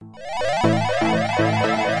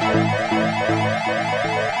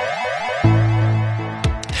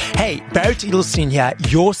Garrett Edelstein here,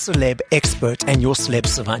 your celeb expert and your celeb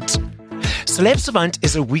savant. Celeb Savant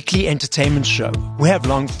is a weekly entertainment show. We have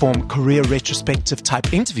long-form career retrospective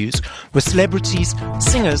type interviews with celebrities,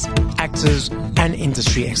 singers, actors, and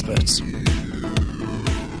industry experts.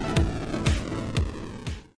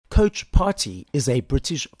 Coach Party is a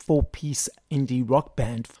British four-piece indie rock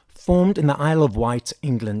band formed in the Isle of Wight,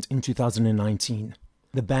 England in 2019.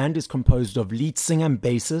 The band is composed of lead singer and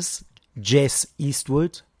bassist Jess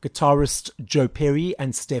Eastwood, guitarist Joe Perry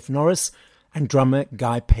and Steph Norris, and drummer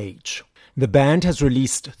Guy Page. The band has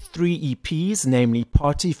released 3 EPs, namely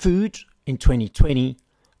Party Food in 2020,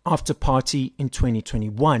 After Party in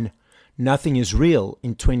 2021, Nothing Is Real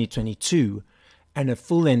in 2022, and a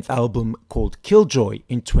full-length album called Killjoy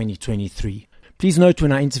in 2023. Please note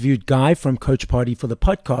when I interviewed Guy from Coach Party for the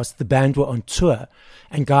podcast, the band were on tour,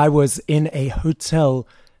 and Guy was in a hotel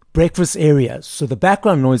breakfast area. So the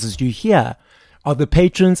background noises you hear are the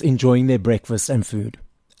patrons enjoying their breakfast and food.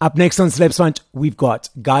 Up next on Celeb Savant, we've got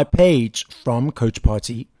Guy Page from Coach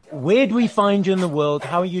Party. Where do we find you in the world?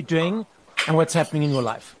 How are you doing? And what's happening in your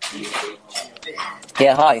life?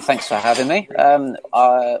 Yeah, hi. Thanks for having me. We're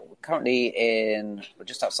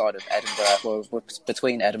just outside of Edinburgh. We're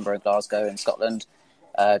between Edinburgh and Glasgow in Scotland.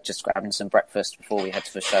 Just grabbing some breakfast before we head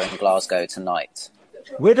to the show in Glasgow tonight.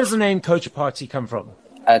 Where does the name Coach Party come from?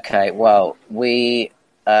 Okay, well, we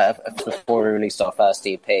before we released our first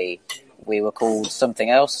EP, we were called something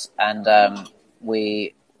else, and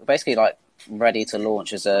we were basically like ready to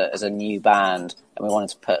launch as a new band, and we wanted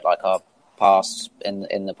to put like our past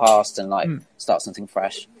in the past and like start something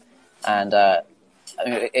fresh. And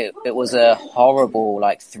it was a horrible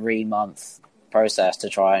like 3-month process to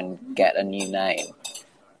try and get a new name.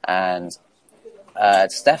 And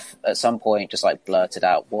Steph at some point just like blurted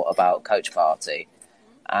out, "What about Coach Party?"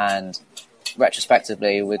 And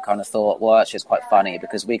retrospectively, we kind of thought, well, actually, it's quite funny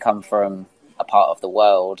because we come from a part of the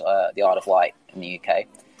world, the Isle of Wight in the UK,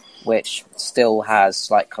 which still has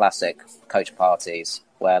like classic coach parties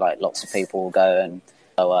where like lots of people go and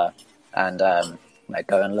go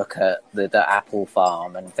and look at the apple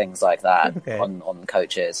farm and things like that on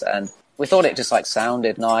coaches. And we thought it just like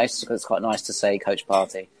sounded nice because it's quite nice to say Coach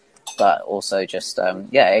Party, but also just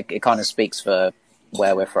it kind of speaks for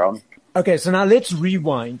where we're from. Okay, so now let's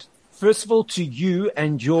rewind. First of all, to you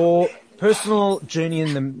and your personal journey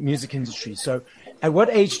in the music industry. So at what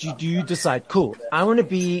age did you decide, cool, I want to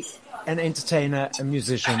be an entertainer, a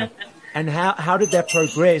musician? And how did that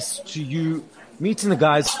progress to you meeting the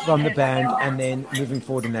guys from the band and then moving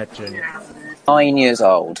forward in that journey? 9 years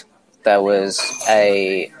old, there was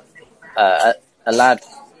a lad,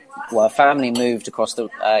 well, a family moved across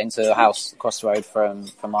into a house across the road from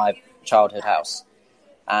my childhood house.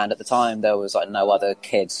 And at the time, there was like no other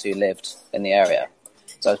kids who lived in the area.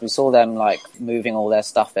 So we saw them like moving all their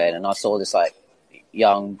stuff in, and I saw this like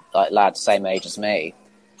young like lad, same age as me.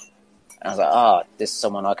 And I was like, this is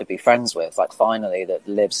someone I could be friends with, like finally that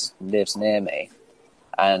lives near me.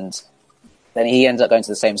 And then he ended up going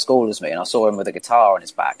to the same school as me, and I saw him with a guitar on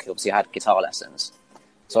his back. He obviously had guitar lessons.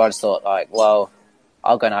 So I just thought like, well,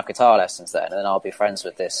 I'll go and have guitar lessons then, and then I'll be friends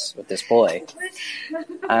with this boy.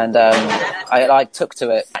 And I like took to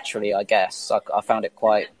it naturally, I guess. I found it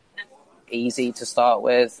quite easy to start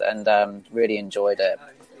with, and really enjoyed it.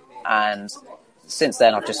 And since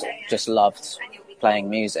then, I've just loved playing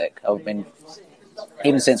music. I've been,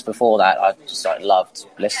 even since before that, I just like loved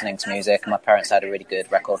listening to music. My parents had a really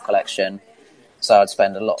good record collection, so I'd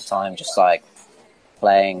spend a lot of time just like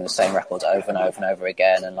playing the same records over and over and over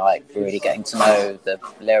again, and like really getting to know the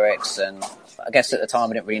lyrics. And I guess at the time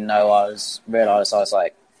I didn't really know, realised I was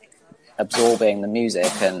like absorbing the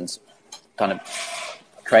music and kind of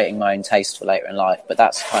creating my own taste for later in life. But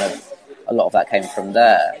that's kind of, a lot of that came from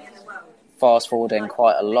there. Fast forwarding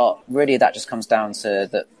quite a lot, really that just comes down to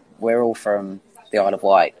that we're all from the Isle of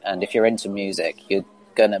Wight, and if you're into music, you're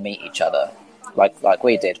gonna meet each other like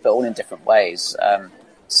we did, but all in different ways.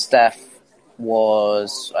 Steph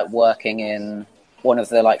was working in one of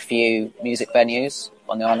the like few music venues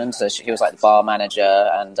on the island, so he was like the bar manager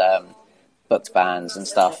and booked bands and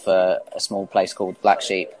stuff for a small place called Black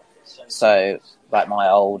Sheep. So like my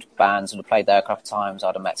old bands would have played there a couple of times.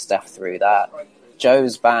 I'd have met Steph through that.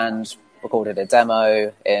 Joe's band recorded a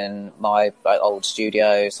demo in my old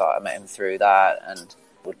studio, so I met him through that and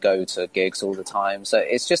would go to gigs all the time. So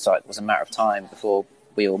it's just like, it was a matter of time before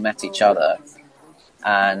we all met each other.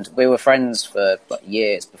 And we were friends for like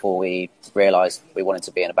years before we realised we wanted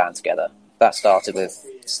to be in a band together. That started with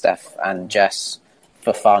Steph and Jess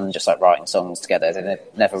for fun, just like writing songs together. They'd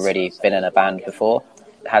never really been in a band before.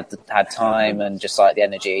 Had time and just like the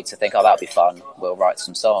energy to think, that'd be fun, we'll write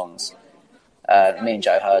some songs. Me and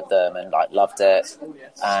Joe heard them and like loved it,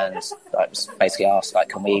 and I was basically asked like,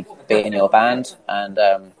 "Can we be in your band?" And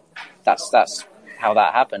that's how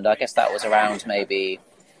that happened. I guess that was around maybe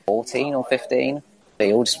 14 or 15.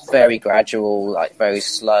 They all just very gradual, like very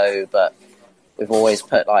slow, but we've always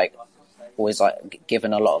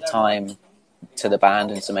given a lot of time to the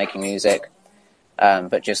band and to making music,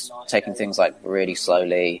 but just taking things like really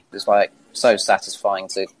slowly. It's like so satisfying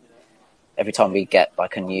to every time we get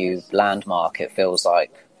like a new landmark. It feels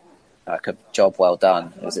like a job well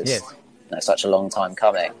done. It's such a long time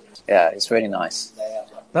coming. Yeah, it's really nice.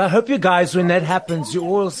 But I hope you guys, when that happens, you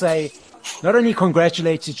all say, not only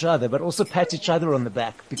congratulate each other, but also pat each other on the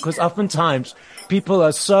back, because oftentimes people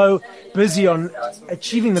are so busy on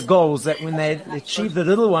achieving the goals that when they achieve the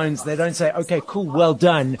little ones, they don't say, okay, cool, well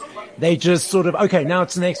done. They just sort of, okay, now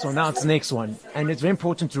it's the next one, now it's the next one. And it's very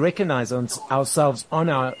important to recognize ourselves on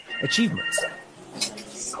our achievements.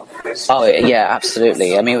 Oh, yeah,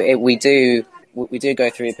 absolutely. I mean, we do go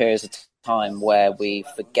through periods of time where we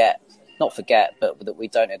not forget, but that we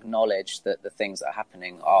don't acknowledge that the things that are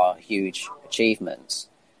happening are huge achievements.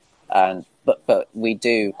 And but we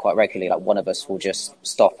do quite regularly. Like one of us will just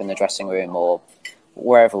stop in the dressing room or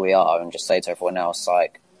wherever we are and just say to everyone else,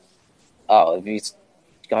 like, "Oh, have you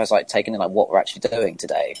guys like taken in like what we're actually doing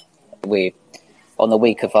today?" We on the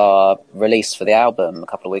week of our release for the album a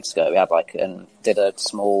couple of weeks ago, we had did a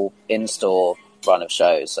small in-store run of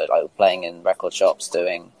shows. So like we're playing in record shops,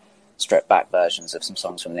 doing stripped back versions of some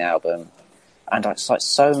songs from the album, and it's like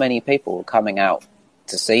so many people coming out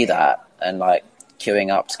to see that and like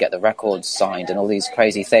queuing up to get the records signed and all these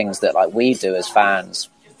crazy things that like we do as fans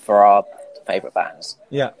for our favorite bands.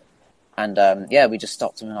 Yeah. And we just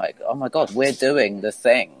stopped and were like, oh my god, we're doing the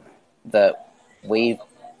thing that we've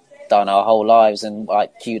done our whole lives and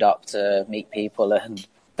like queued up to meet people, and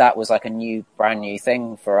that was like a brand new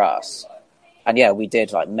thing for us. And yeah, we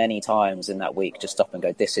did like many times in that week just stop and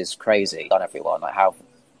go, this is crazy. Done everyone, like how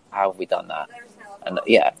have we done that? And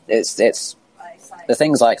yeah, it's the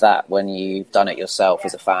things like that when you've done it yourself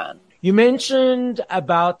as a fan. You mentioned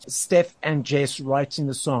about Steph and Jess writing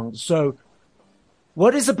the songs. So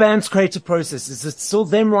what is the band's creative process? Is it still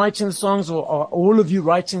them writing the songs, or are all of you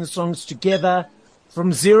writing the songs together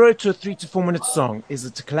from 0 to a 3 to 4 minute song? Is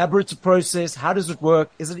it a collaborative process? How does it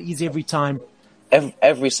work? Is it easy every time?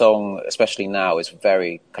 Every song, especially now, is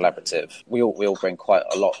very collaborative. We all bring quite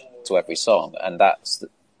a lot to every song, and that's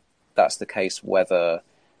the case whether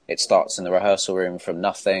it starts in the rehearsal room from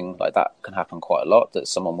nothing. Like that can happen quite a lot, that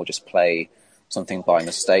someone will just play something by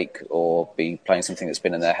mistake or be playing something that's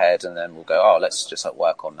been in their head, and then we'll go, oh, let's just like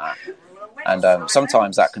work on that. And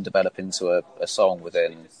sometimes that can develop into a song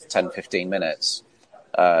within 10, 15 minutes.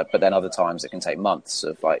 But then other times it can take months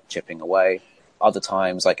of like chipping away. Other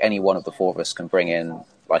times, like any one of the four of us can bring in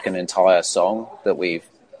like an entire song that we've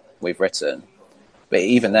written. But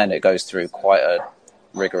even then it goes through quite a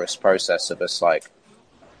rigorous process of us like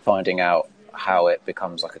finding out how it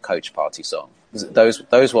becomes like a coach party song.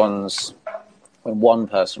 Those ones, when one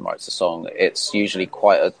person writes a song, it's usually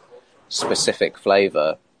quite a specific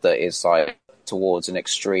flavour that is like towards an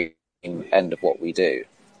extreme end of what we do.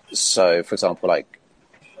 So for example, like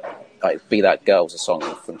Be That Girl's a song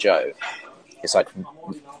from Joe. It's like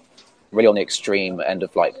really on the extreme end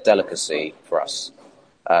of like delicacy for us.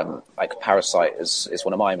 Like Parasite is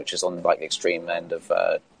one of mine, which is on like the extreme end of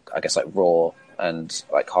I guess like raw and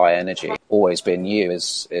like high energy. Always Been You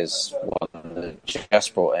is one that Jess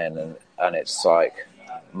brought in, and it's like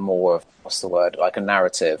more of, what's the word, like a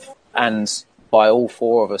narrative. And by all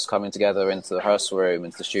four of us coming together into the rehearsal room,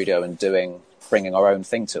 into the studio, and bringing our own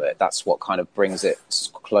thing to it, that's what kind of brings it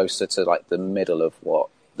closer to like the middle of what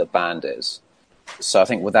the band is. So I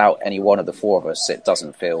think without any one of the four of us, it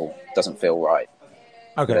doesn't feel right.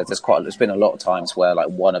 Okay. There's been a lot of times where like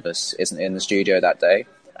one of us isn't in the studio that day,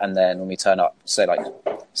 and then when we turn up, say like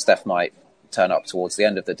Steph might turn up towards the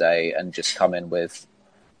end of the day and just come in with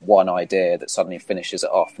one idea that suddenly finishes it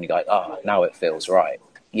off, and you're like, now it feels right.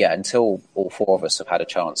 Yeah, until all four of us have had a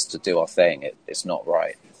chance to do our thing, it's not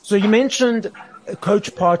right. So you mentioned a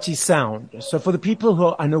coach party sound. So for the people who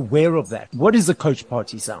are unaware of that, what is a coach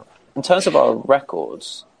party sound? In terms of our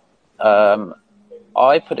records,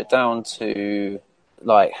 I put it down to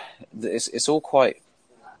like it's all quite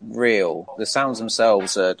real. The sounds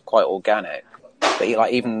themselves are quite organic, but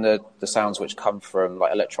like even the sounds which come from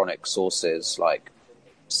like electronic sources, like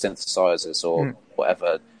synthesizers or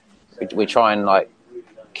whatever, we try and like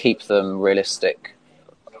keep them realistic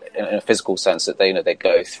in a physical sense, that they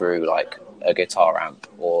go through like a guitar amp,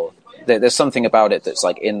 or there's something about it that's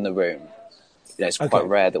like in the room. It's quite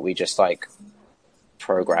rare that we just like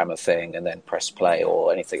program a thing and then press play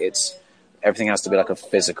or anything. everything has to be like a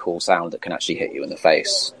physical sound that can actually hit you in the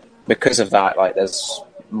face. Because of that, like there's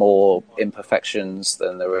more imperfections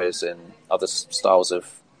than there is in other styles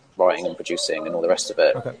of writing and producing and all the rest of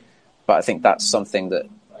it. Okay. But I think that's something that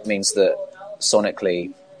means that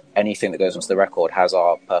sonically, anything that goes onto the record has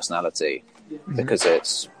our personality, because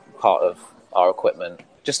it's part of our equipment,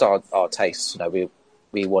 just our tastes. You know,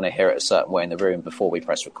 we want to hear it a certain way in the room before we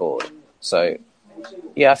press record. So,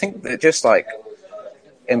 yeah, I think that just like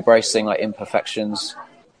embracing like imperfections,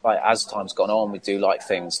 like as time's gone on, we do like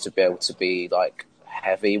things to be able to be like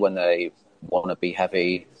heavy when they want to be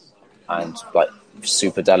heavy, and like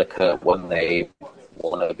super delicate when they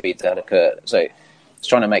want to be delicate. So it's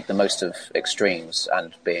trying to make the most of extremes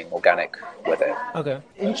and being organic with it. Okay.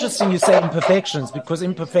 Interesting you say imperfections, because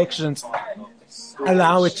imperfections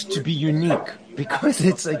allow it to be unique, because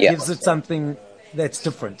it gives it something that's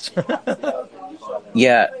different.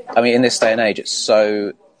 Yeah, I mean, in this day and age, it's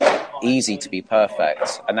so easy to be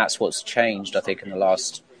perfect, and that's what's changed, I think, in the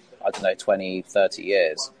last, 20, 30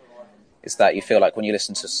 years, is that you feel like when you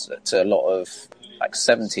listen to a lot of like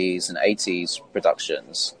 70s and 80s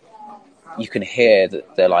productions, you can hear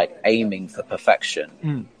that they're like aiming for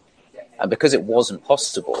perfection. And because it wasn't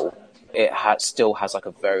possible, it still has like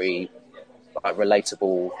a very like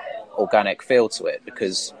relatable, organic feel to it,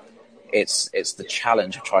 because it's the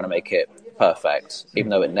challenge of trying to make it perfect, even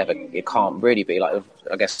though it can't really be. Like,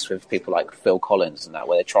 I guess with people like Phil Collins and that,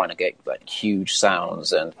 where they're trying to get like huge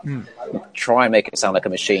sounds and try and make it sound like a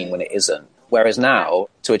machine when it isn't. Whereas now,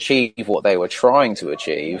 to achieve what they were trying to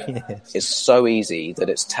achieve is so easy that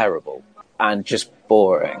it's terrible and just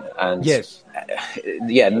boring and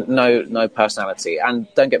no personality. And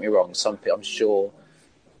don't get me wrong, some people, I'm sure,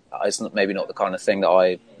 it's maybe not the kind of thing that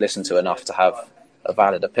I listen to enough to have a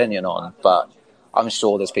valid opinion on, but I'm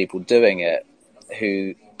sure there's people doing it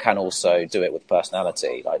who can also do it with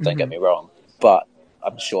personality. Like, don't get me wrong, but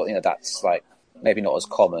I'm sure that's like maybe not as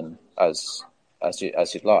common as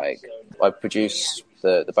you'd like. I produce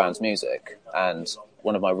the band's music, and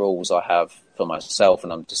one of my rules I have for myself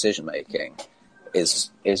when I'm decision making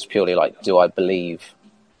is purely like, do I believe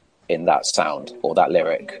in that sound or that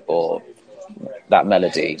lyric or that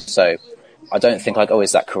melody? So I don't think like, oh,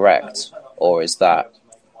 is that correct, or is that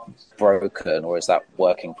broken, or is that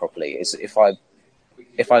working properly? Is if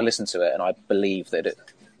I listen to it and I believe that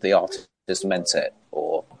the artist meant it,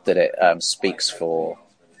 or that it speaks for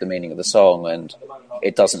the meaning of the song, and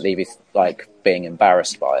it doesn't leave you like being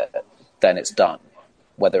embarrassed by it, then it's done.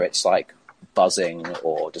 Whether it's like buzzing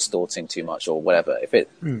or distorting too much or whatever, if it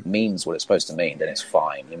means what it's supposed to mean, then it's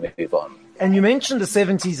fine. You move on. And you mentioned the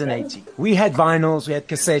 70s and 80s. We had vinyls, we had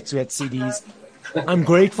cassettes, we had CDs. I'm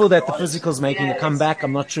grateful that the physical's making a comeback.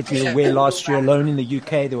 I'm not sure if you're aware, last year alone in the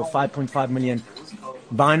UK, there were 5.5 million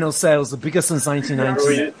vinyl sales, the biggest since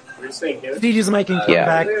 1990. CDs are making a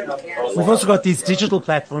comeback. We've also got these digital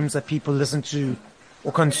platforms that people listen to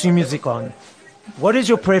or consume music on. What is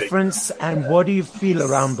your preference, and what do you feel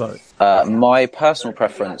around both? My personal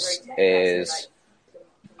preference is,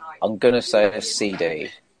 I'm going to say a CD.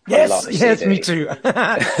 Yes, CD. Me too.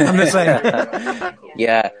 I'm the same.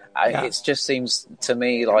 It just seems to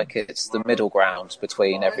me like it's the middle ground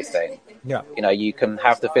between everything. Yeah. You can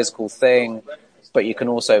have the physical thing, but you can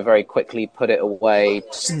also very quickly put it away,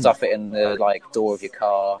 stuff it in the like door of your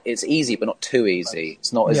car. It's easy, but not too easy.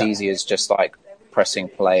 It's not as easy as just like pressing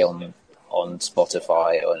play on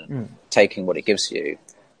Spotify and taking what it gives you.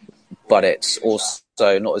 But it's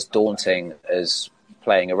also not as daunting as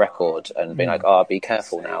playing a record and being like, be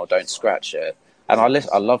careful now, don't scratch it. And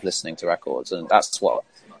I love listening to records, and that's what,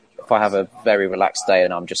 if I have a very relaxed day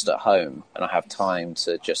and I'm just at home and I have time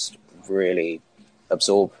to just really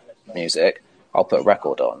absorb music, I'll put a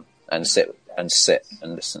record on and sit and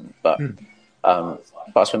listen. But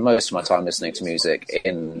I spend most of my time listening to music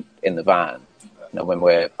in the van, when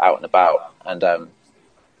we're out and about. And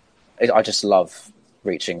I just love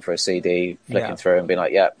reaching for a CD, flicking through and being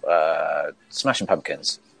like, Smashing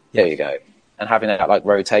Pumpkins, here you go. And having that like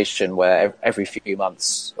rotation where every few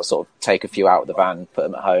months I sort of take a few out of the van, put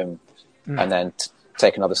them at home, and then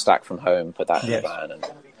take another stack from home, put that in the van. And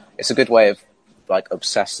it's a good way of like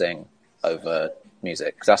obsessing over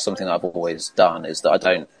music, because that's something that I've always done, is that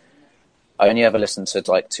I only ever listen to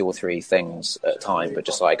like 2 or 3 things at a time, but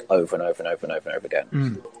just like over and over and over and over and over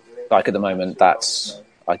again. Like at the moment, that's,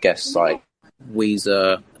 I guess, like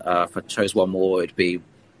Weezer. If I chose one more, it'd be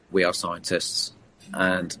We Are Scientists.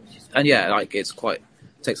 And like it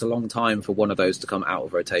takes a long time for one of those to come out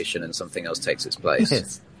of rotation and something else takes its place.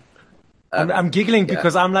 Yes. I'm giggling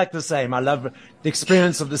because I'm like the same. I love the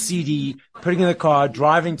experience of the CD, putting in the car,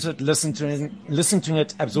 driving to it, listening to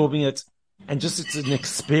it, absorbing it, and just it's an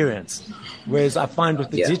experience. Whereas I find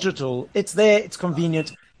with the Yeah. digital, it's there, it's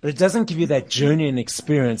convenient, but it doesn't give you that journey and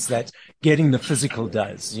experience that getting the physical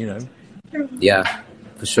does, you know? Yeah,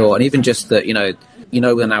 for sure. And even just that,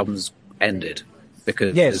 when an album's ended,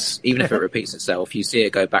 because Yes. even if it repeats itself, you see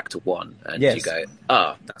it go back to one, and Yes. you go,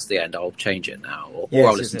 that's the end. I'll change it now, or Yes,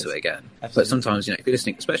 I'll yes, listen yes. to it again. Absolutely. But sometimes, if you're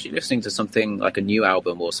listening, especially listening to something like a new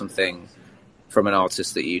album or something from an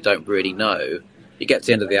artist that you don't really know, you get to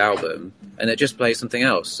the end of the album and it just plays something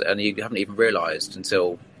else, and you haven't even realised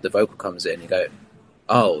until the vocal comes in. You go,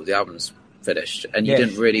 oh, the album's finished, and you Yeah.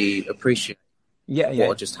 didn't really appreciate Yeah.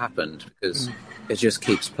 what just happened because it just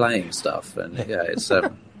keeps playing stuff, and it's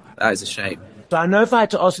that is a shame. So I know if I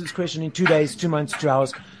had to ask you this question in 2 days, 2 months, 2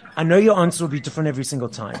 hours, I know your answer will be different every single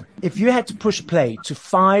time. If you had to push play to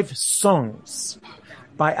 5 songs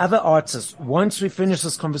by other artists once we finish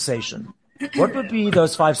this conversation, what would be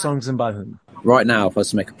those 5 songs and by whom? Right now, if I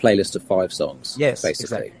was to make a playlist of 5 songs, Yes,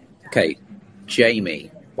 basically. exactly. Okay,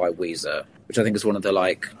 Jamie by Weezer, which I think is one of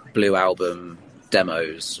the Blue Album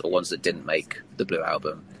demos, or ones that didn't make the Blue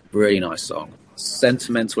Album. Really nice song.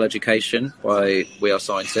 Sentimental Education by We Are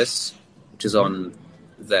Scientists, which is on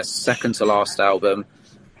their second to last album.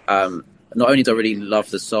 Not only do I really love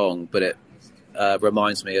the song, but it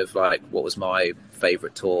reminds me of what was my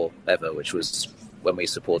favourite tour ever, which was when we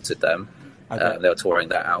supported them. Okay. They were touring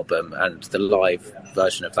that album, and the live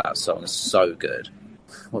version of that song is so good.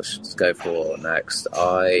 What should I go for next?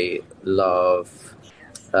 I love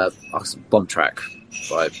Bomb Track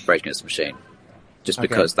by Rage Against the Machine, just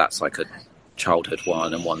because that's a childhood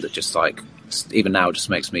one, and one that just even now just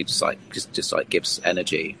makes me just gives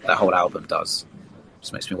energy. That whole album does.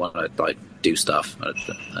 Just makes me want to do stuff. I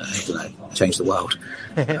don't know, change the world.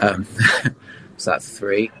 So that's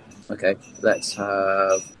 3. Okay, let's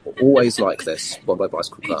have Always Like This, one by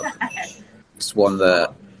Bicycle Club. It's one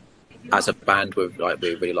that, as a band, we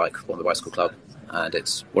really like One by Bicycle Club, and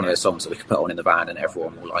it's one of those songs that we can put on in the van and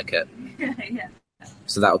everyone will like it. Yeah.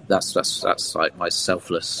 So that's like my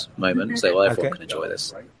selfless moment. So everyone can enjoy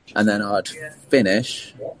this. And then I'd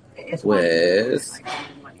finish with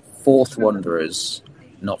Fourth Wanderers,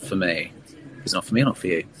 Not For Me. It's not for me, not for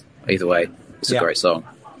you. Either way, it's a great song.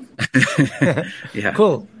 Yeah.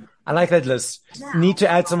 Cool. I like that list. Need to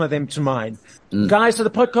add some of them to mine. Guys, so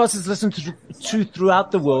the podcast is listened to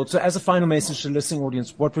throughout the world. So as a final message to the listening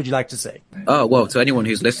audience, what would you like to say? Oh, well, to anyone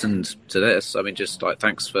who's listened to this, I mean, just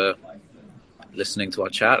thanks for listening to our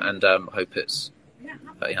chat, and hope it's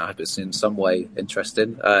I hope it's in some way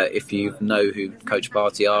interesting. If you know who Coach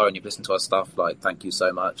Party are and you've listened to our stuff, thank you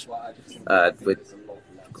so much. We're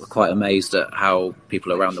quite amazed at how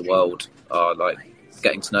people around the world are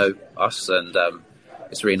getting to know us, and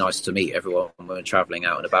it's really nice to meet everyone when we're travelling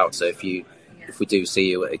out and about. So if we do see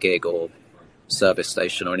you at a gig or service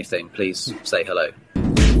station or anything, please say hello.